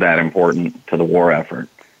 It was that important to the war effort.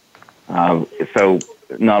 So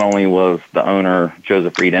not only was the owner,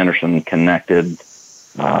 Joseph Reed Anderson, connected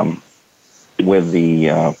with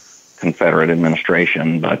the Confederate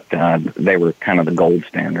administration, but they were kind of the gold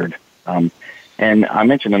standard. And I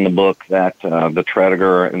mentioned in the book that the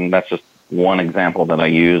Tredegar, and that's just one example that I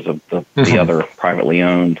use of the other privately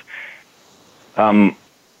owned.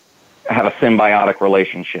 have a symbiotic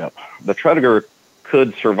relationship. The Tredegar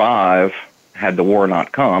could survive had the war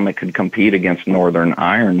not come. It could compete against Northern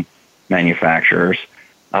iron manufacturers.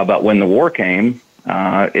 But when the war came,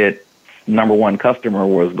 its number one customer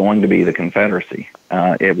was going to be the Confederacy.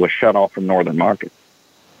 It was shut off from Northern markets.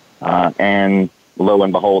 And lo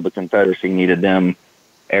and behold, the Confederacy needed them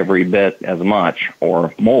every bit as much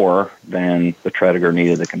or more than the Tredegar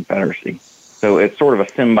needed the Confederacy. So it's sort of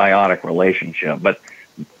a symbiotic relationship. But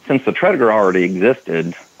since the Tredegar already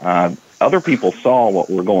existed, other people saw what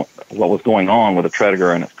was going on with the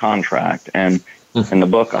Tredegar and its contract. And in the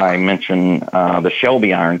book, I mentioned the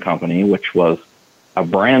Shelby Iron Company, which was a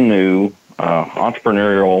brand new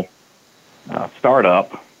entrepreneurial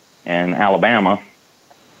startup in Alabama,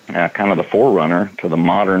 kind of the forerunner to the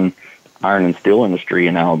modern iron and steel industry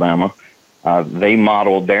in Alabama. They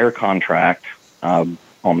modeled their contract on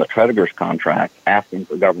the Tredegar's contract, asking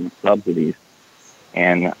for government subsidies.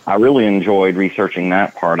 And I really enjoyed researching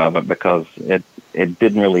that part of it because it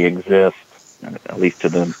didn't really exist, at least to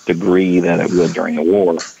the degree that it would during the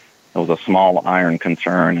war. It was a small iron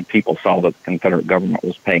concern, and people saw that the Confederate government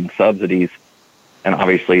was paying subsidies, and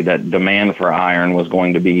obviously that demand for iron was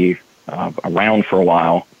going to be around for a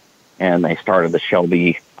while, and they started the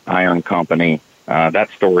Shelby Iron Company. That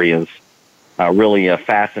story is really a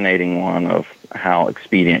fascinating one of how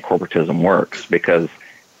expedient corporatism works, because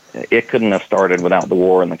it couldn't have started without the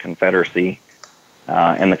war and the Confederacy,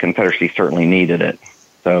 and the Confederacy certainly needed it.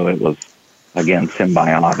 So it was, again,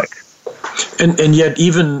 symbiotic. And yet,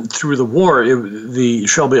 even through the war, the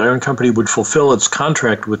Shelby Iron Company would fulfill its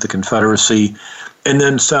contract with the Confederacy and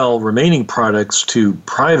then sell remaining products to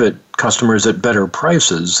private customers at better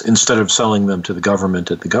prices instead of selling them to the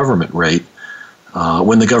government at the government rate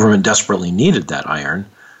when the government desperately needed that iron.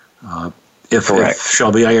 If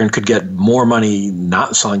Shelby Iron could get more money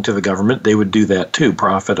not selling to the government, they would do that too,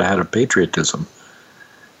 profit ahead of patriotism.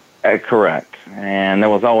 Correct. And there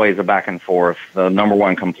was always a back and forth. The number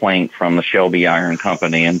one complaint from the Shelby Iron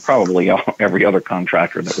Company and probably every other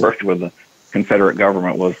contractor that worked with the Confederate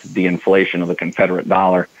government was the inflation of the Confederate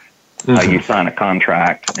dollar. Mm-hmm. You sign a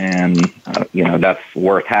contract and, that's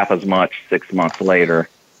worth half as much 6 months later.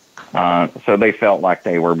 So they felt like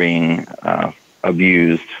they were being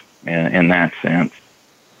abused in that sense.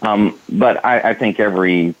 But I think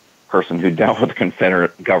every person who dealt with the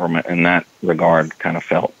Confederate government in that regard kind of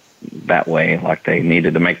felt that way, like they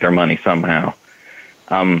needed to make their money somehow.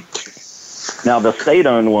 Now, the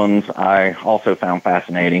state-owned ones I also found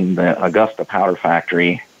fascinating. The Augusta Powder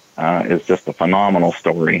Factory is just a phenomenal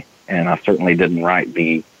story, and I certainly didn't write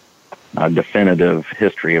the definitive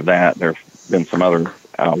history of that. There have been some other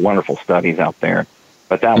wonderful studies out there,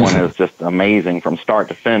 but that one is just amazing from start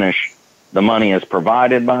to finish. The money is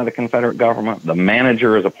provided by the Confederate government. The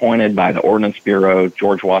manager is appointed by the Ordnance Bureau.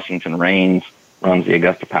 George Washington Rains runs the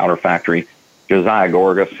Augusta Powder Factory. Josiah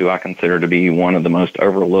Gorgas, who I consider to be one of the most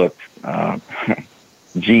overlooked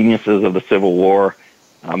geniuses of the Civil War,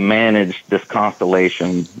 managed this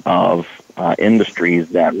constellation of industries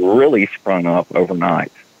that really sprung up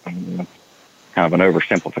overnight. Kind of an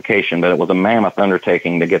oversimplification, but it was a mammoth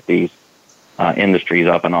undertaking to get these industries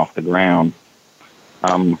up and off the ground.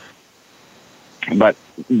 But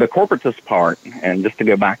the corporatist part, and just to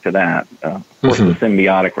go back to that, of course, the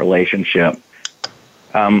symbiotic relationship.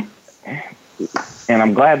 And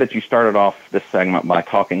I'm glad that you started off this segment by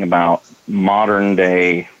talking about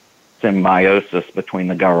modern-day symbiosis between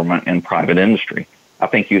the government and private industry. I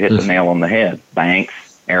think you hit the nail on the head. Banks,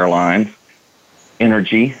 airlines,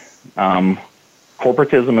 energy.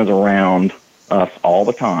 Corporatism is around us all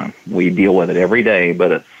the time. We deal with it every day,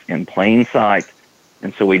 but it's in plain sight,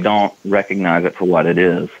 and so we don't recognize it for what it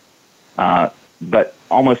is. But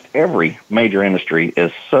almost every major industry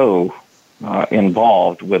is so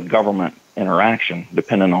involved with government interaction,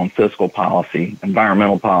 depending on fiscal policy,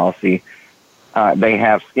 environmental policy. They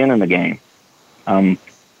have skin in the game.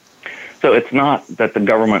 So it's not that the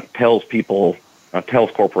government tells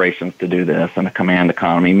corporations to do this in a command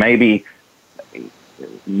economy.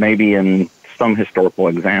 Maybe in some historical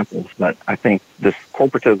examples, but I think this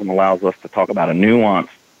corporatism allows us to talk about a nuanced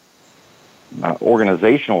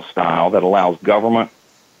organizational style that allows government,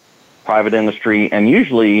 private industry, and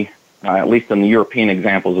usually, at least in the European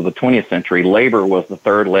examples of the 20th century, labor was the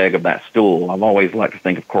third leg of that stool. I've always liked to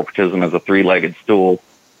think of corporatism as a three-legged stool,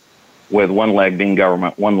 with one leg being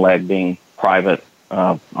government, one leg being private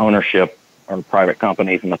ownership or private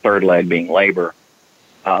companies, and the third leg being labor.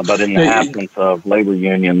 But in the absence of labor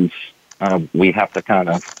unions, we have to kind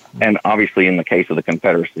of, and obviously in the case of the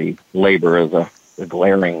Confederacy, labor is a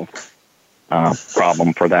glaring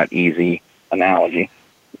problem for that easy analogy.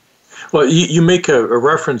 Well, you make a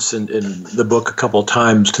reference in the book a couple of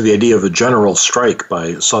times to the idea of a general strike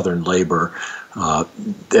by Southern labor,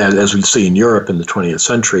 as we see in Europe in the 20th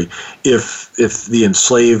century. If the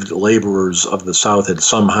enslaved laborers of the South had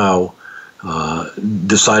somehow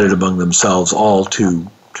decided among themselves all to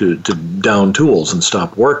down tools and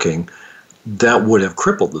stop working, that would have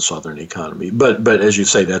crippled the Southern economy. But as you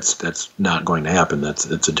say, that's not going to happen.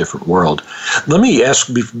 It's a different world. Let me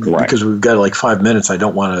ask, because we've got like 5 minutes, I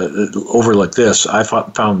don't want to overlook this. I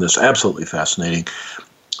found this absolutely fascinating.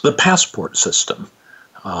 The passport system.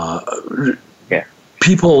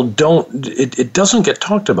 People don't, it doesn't get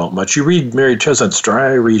talked about much. You read Mary Chesnutt's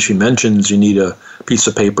diary, she mentions you need a piece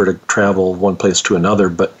of paper to travel one place to another,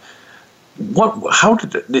 but how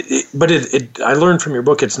did it, I learned from your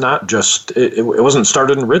book, it's not just, it wasn't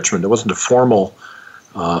started in Richmond. It wasn't a formal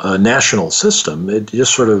national system. It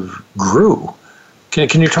just sort of grew.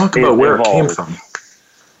 Can you talk about where it came from?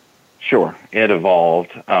 Sure. It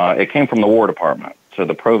evolved. It came from the War Department. So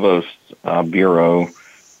the Provost's Bureau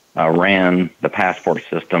ran the passport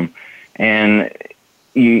system, and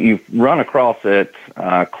you run across it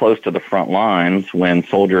close to the front lines when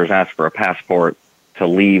soldiers ask for a passport to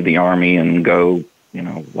leave the Army and go,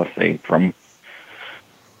 let's say from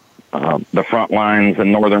the front lines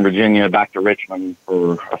in Northern Virginia back to Richmond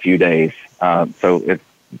for a few days. So it's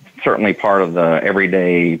certainly part of the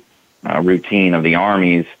everyday routine of the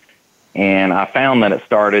armies. And I found that it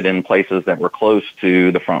started in places that were close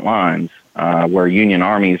to the front lines, where Union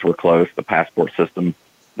armies were close. The passport system,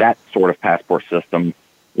 that sort of passport system,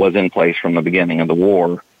 was in place from the beginning of the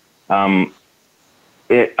war.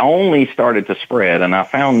 It only started to spread, and I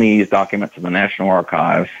found these documents in the National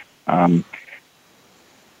Archives.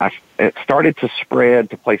 It started to spread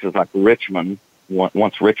to places like Richmond.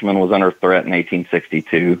 Once Richmond was under threat in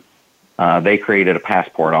 1862, they created a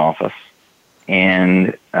passport office,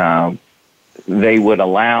 and they would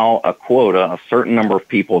allow a quota, a certain number of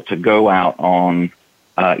people, to go out on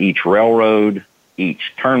each railroad,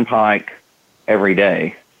 each turnpike, every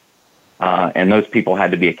day. And those people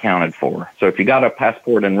had to be accounted for. So if you got a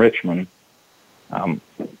passport in Richmond,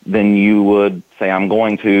 then you would say, I'm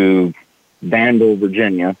going to Danville,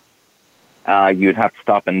 Virginia. You'd have to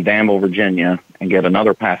stop in Danville, Virginia, and get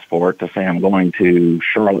another passport to say, I'm going to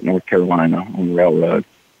Charlotte, North Carolina on the railroad.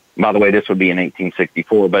 By the way, this would be in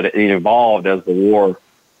 1864, but it evolved as the war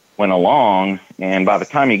went along. And by the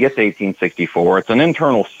time you get to 1864, it's an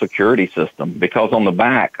internal security system, because on the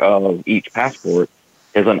back of each passport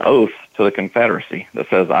is an oath to the Confederacy that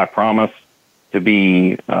says, I promise to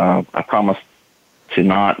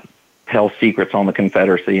not tell secrets on the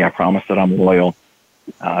Confederacy. I promise that I'm loyal.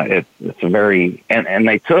 It's a very, and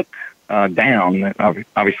they took down,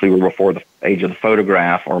 obviously we're before the age of the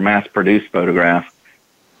photograph or mass-produced photograph.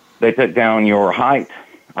 They took down your height,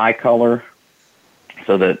 eye color,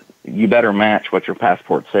 so that you better match what your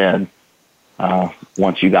passport said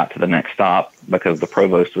once you got to the next stop, because the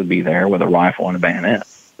provost would be there with a rifle and a bayonet.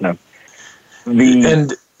 So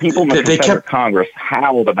the people in the Confederate Congress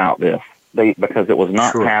howled about this because it was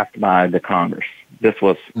not passed by the Congress. This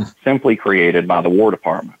was simply created by the War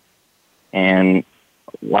Department. And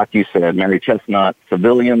like you said, Mary Chesnutt,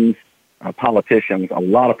 civilians, politicians, a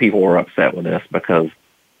lot of people were upset with this because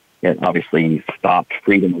it obviously stopped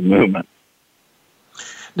freedom of movement.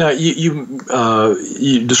 Now,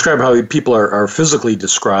 you describe how people are physically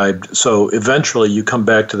described. So eventually you come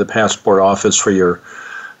back to the passport office for your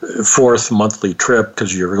fourth monthly trip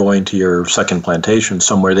because you're going to your second plantation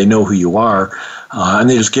somewhere. They know who you are, and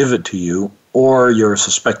they just give it to you. Or you're a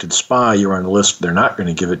suspected spy, you're on a list, they're not going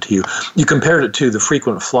to give it to you. You compared it to the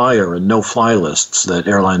frequent flyer and no-fly lists that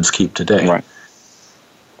airlines keep today. Right.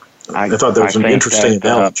 I thought that was an interesting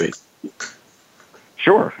analogy.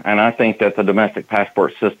 Sure, and I think that the domestic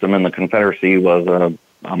passport system in the Confederacy was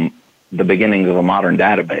the beginnings of a modern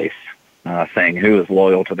database saying who is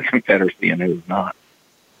loyal to the Confederacy and who is not.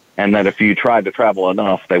 And that if you tried to travel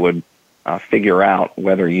enough, they would figure out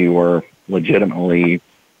whether you were legitimately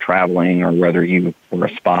traveling or whether you were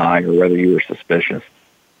a spy or whether you were suspicious.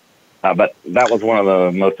 But that was one of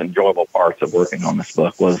the most enjoyable parts of working on this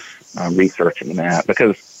book, was researching that,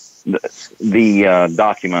 because the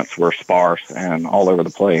documents were sparse and all over the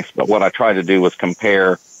place. But what I tried to do was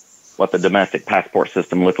compare what the domestic passport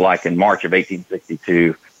system looked like in March of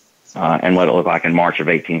 1862 and what it looked like in March of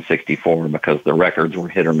 1864, because the records were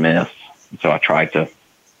hit or miss. So I tried to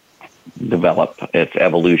develop its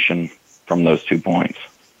evolution from those 2 points.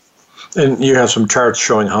 And you have some charts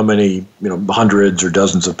showing how many, hundreds or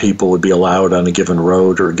dozens of people would be allowed on a given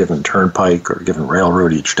road or a given turnpike or a given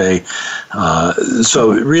railroad each day.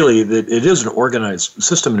 So really, it is an organized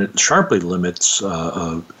system, and it sharply limits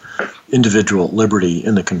individual liberty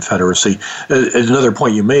in the Confederacy. Another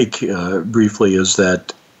point you make briefly is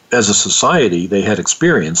that as a society, they had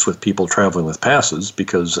experience with people traveling with passes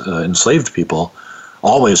because enslaved people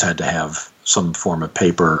always had to have some form of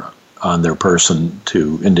paper on their person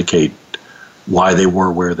to indicate why they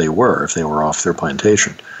were where they were if they were off their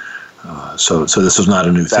plantation. So this is not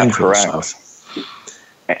a new thing for the South.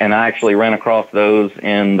 And I actually ran across those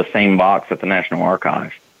in the same box at the National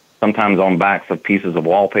Archives, sometimes on backs of pieces of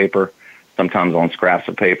wallpaper, sometimes on scraps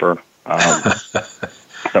of paper.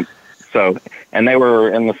 And they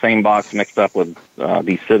were in the same box mixed up with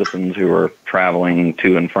these citizens who were traveling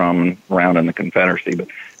to and from around in the Confederacy. But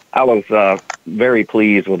I was very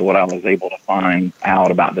pleased with what I was able to find out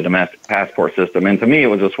about the domestic passport system. And to me, it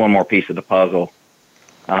was just one more piece of the puzzle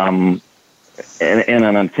in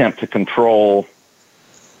an attempt to control.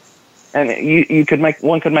 And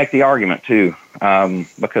one could make the argument too,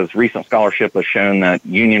 because recent scholarship has shown that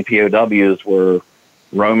Union POWs were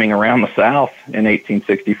roaming around the South in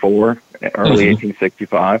 1864, early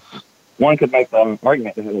 1865. One could make the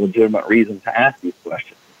argument there's a legitimate reason to ask these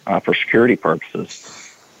questions for security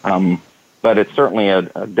purposes. But it's certainly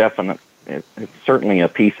it's certainly a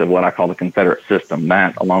piece of what I call the Confederate system,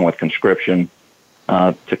 that along with conscription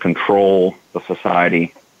to control the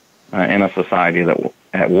society in a society that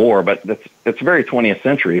at war. But it's very 20th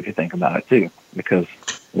century if you think about it too, because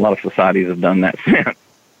a lot of societies have done that since.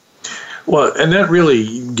 Well, and that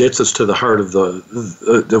really gets us to the heart of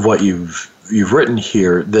of what you've written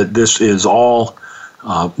here, that this is all,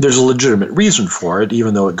 there's a legitimate reason for it,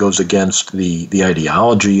 even though it goes against the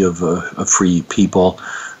ideology of a free people,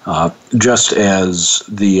 just as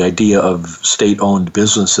the idea of state-owned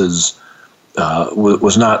businesses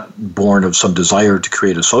was not born of some desire to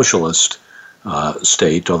create a socialist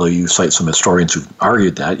state, although you cite some historians who've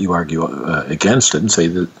argued that. You argue against it and say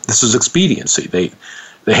that this is expediency.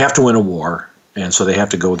 They have to win a war, and so they have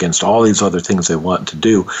to go against all these other things they want to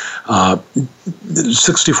do.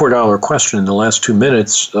 $64 question in the last 2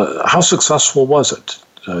 minutes, how successful was it?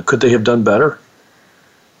 Could they have done better?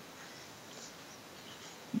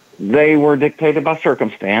 They were dictated by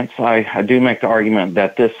circumstance. I do make the argument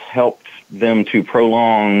that this helped them to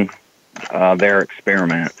prolong their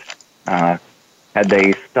experiment. Had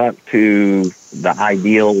they stuck to the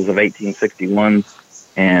ideals of 1861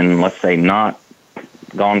 and, let's say, not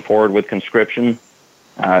gone forward with conscription,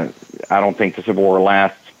 I don't think the Civil War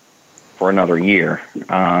lasts for another year.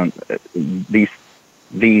 These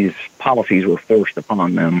policies were forced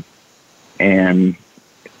upon them, and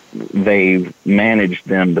they managed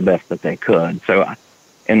them the best that they could. So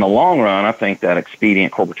in the long run, I think that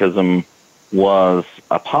expedient corporatism was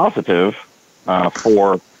a positive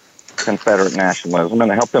for Confederate nationalism,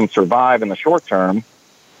 and it helped them survive in the short term.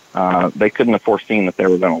 They couldn't have foreseen that they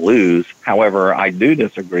were going to lose. However, I do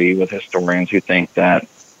disagree with historians who think that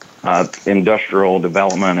industrial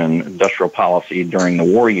development and industrial policy during the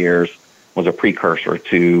war years was a precursor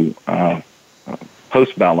to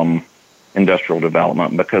postbellum industrial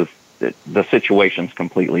development, because the situation's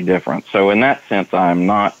completely different. So in that sense, I'm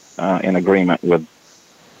not in agreement with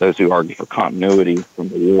those who argue for continuity from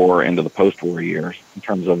the war into the post-war years in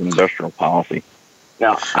terms of industrial policy.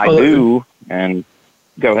 Now, I do, and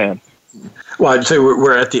go ahead. Well, I'd say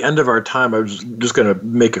we're at the end of our time. I was just going to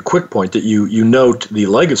make a quick point that you note the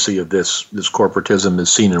legacy of this corporatism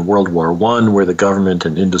is seen in World War I, where the government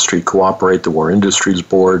and industry cooperate, the War Industries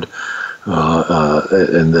Board,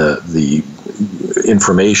 and the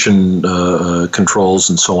information controls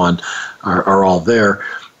and so on are all there.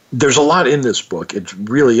 There's a lot in this book. It's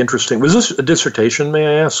really interesting. Was this a dissertation, may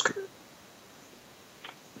I ask?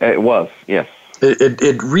 It was, yes.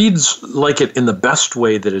 It reads like it in the best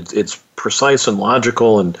way, that it's precise and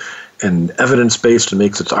logical and evidence-based, and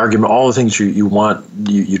makes its argument, all the things you want,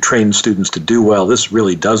 you train students to do well. This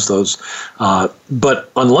really does those. But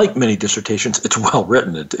unlike many dissertations, it's well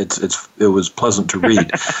written. It was pleasant to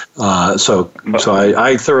read. So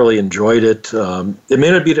I thoroughly enjoyed it. It may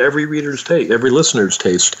not be to every reader's taste, every listener's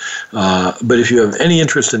taste, but if you have any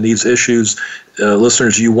interest in these issues,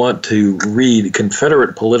 listeners, you want to read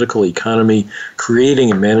Confederate Political Economy, Creating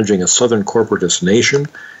and Managing a Southern Corporatist Nation.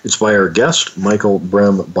 It's by our guest, Michael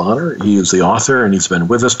Brem Bonner. He is the author, and he's been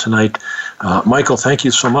with us tonight. Michael, thank you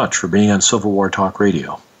so much for being on Civil War Talk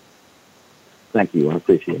Radio. Thank you. I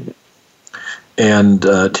appreciate it. And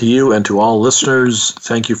to you and to all listeners,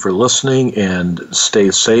 thank you for listening, and stay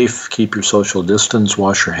safe, keep your social distance,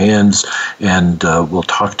 wash your hands, and we'll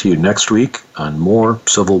talk to you next week on more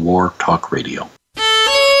Civil War Talk Radio.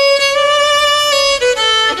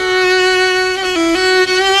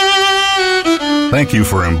 Thank you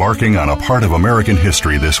for embarking on a part of American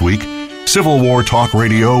history this week. Civil War Talk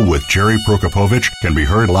Radio with Jerry Prokopowicz can be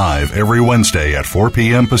heard live every Wednesday at 4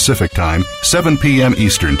 p.m. Pacific Time, 7 p.m.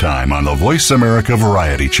 Eastern Time on the Voice America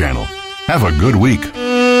Variety Channel. Have a good week.